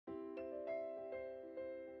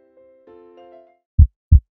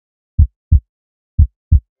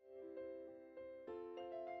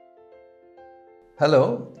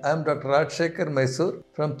Hello, I am Dr. Rajasekhar M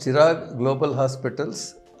from Chirag Global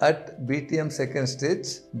Hospitals at BTM second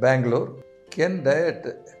stage, Bangalore. Can diet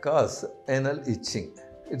cause anal itching?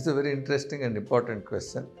 It's a very interesting and important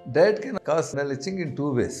question. Diet can cause anal itching in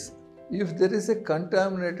two ways. If there is a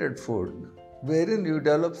contaminated food wherein you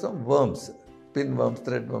develop some worms, pinworms,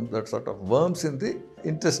 threadworms, that sort of worms in the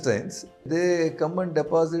intestines, they come and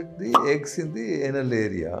deposit the eggs in the anal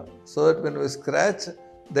area so that when we scratch,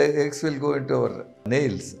 the eggs will go into our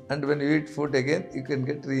nails, and when you eat food again, you can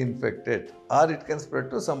get reinfected, or it can spread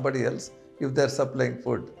to somebody else if they are supplying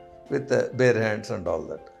food with bare hands and all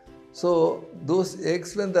that. So those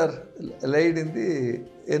eggs, when they are laid in the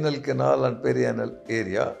anal canal and perianal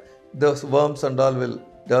area, those worms and all will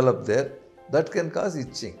develop there. That can cause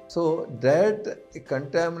itching. So that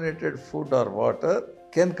contaminated food or water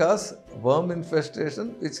can cause worm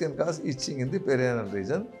infestation, which can cause itching in the perianal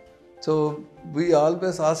region. So we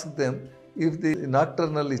always ask them if the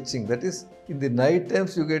nocturnal itching, that is in the night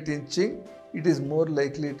times you get itching, it is more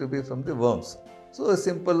likely to be from the worms. So a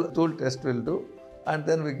simple stool test will do, and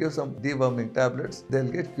then we give some deworming tablets, they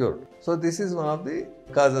will get cured. So this is one of the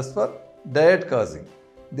causes for diet causing.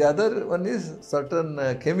 The other one is certain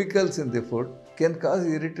chemicals in the food can cause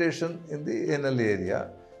irritation in the anal area,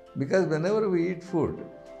 because whenever we eat food,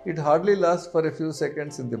 it hardly lasts for a few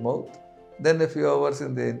seconds in the mouth, then a few hours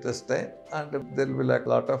in the intestine, and there will be like a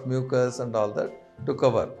lot of mucus and all that to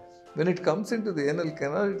cover. When it comes into the anal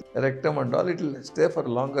canal, rectum and all, it will stay for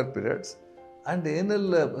longer periods. And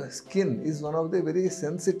anal skin is one of the very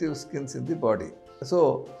sensitive skins in the body.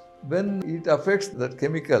 So when it affects the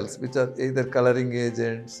chemicals, which are either coloring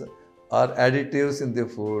agents or additives in the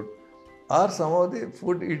food, or some of the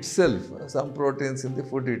food itself, some proteins in the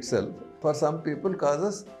food itself, for some people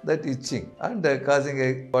causes that itching and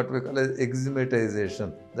causing what we call as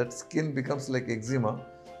eczematization. That skin becomes like eczema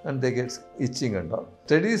and they get itching and all.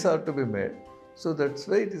 Studies are to be made. So that's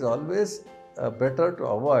why it is always better to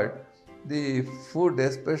avoid the food,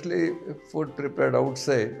 especially food prepared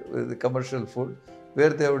outside, the commercial food,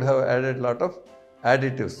 where they would have added a lot of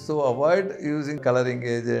additives. So avoid using coloring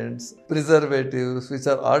agents, preservatives, which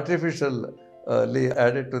are artificially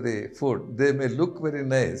added to the food. They may look very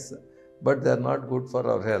nice, but they are not good for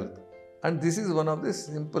our health. And this is one of the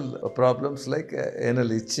simple problems like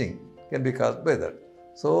anal itching can be caused by that.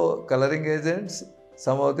 So coloring agents,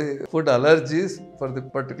 some of the food allergies for the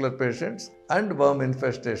particular patients, and worm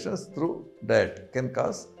infestations through diet can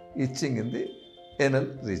cause itching in the anal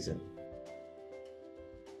region.